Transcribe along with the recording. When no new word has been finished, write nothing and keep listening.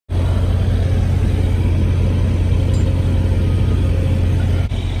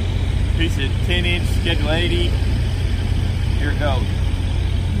a 10-inch Schedule 80. Here it goes.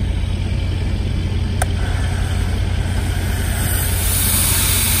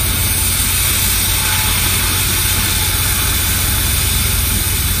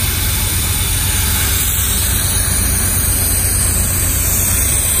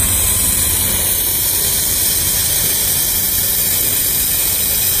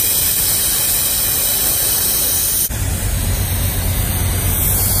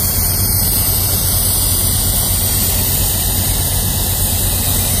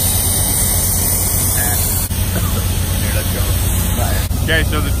 Okay,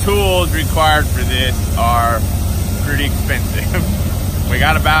 so the tools required for this are pretty expensive. We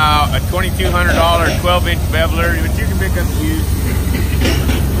got about a $2,200 12-inch beveler, which you can pick up used.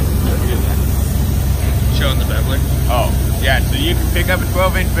 Showing the beveling. Oh, yeah, so you can pick up a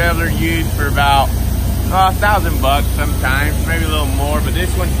 12-inch beveler used for about $1,000 sometimes, maybe a little more, but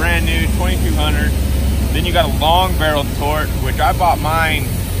this one's brand new, $2,200. Then you got a long barrel torch, which I bought mine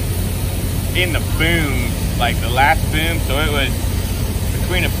in the boom, like the last boom, so it was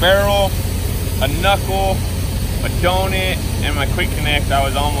between a barrel, a knuckle, a donut, and my quick connect. I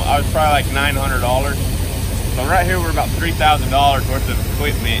was probably like $900. So right here we're about $3,000 worth of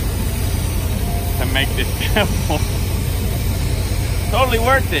equipment to make this bevel. Totally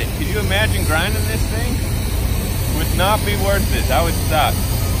worth it. Could you imagine grinding this thing? Would not be worth it. That would suck.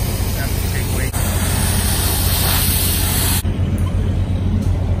 That's a big weight.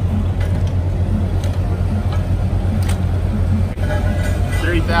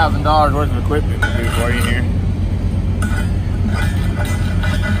 $3,000 worth of equipment to do for you here.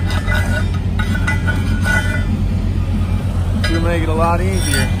 It'll make it a lot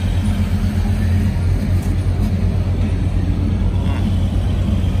easier.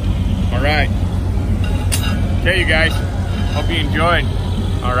 All right. Okay, you guys. Hope you enjoyed.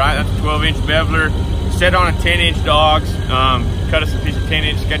 All right, that's a 12-inch beveler. Set on a 10-inch dogs. Cut us a piece of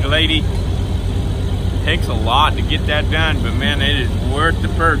 10-inch Schedule 80. Takes a lot to get that done, but man, it is worth the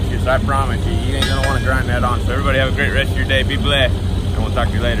purchase, I promise you. You ain't gonna want to grind that on. So everybody have a great rest of your day. Be blessed, and we'll talk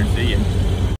to you later. See ya.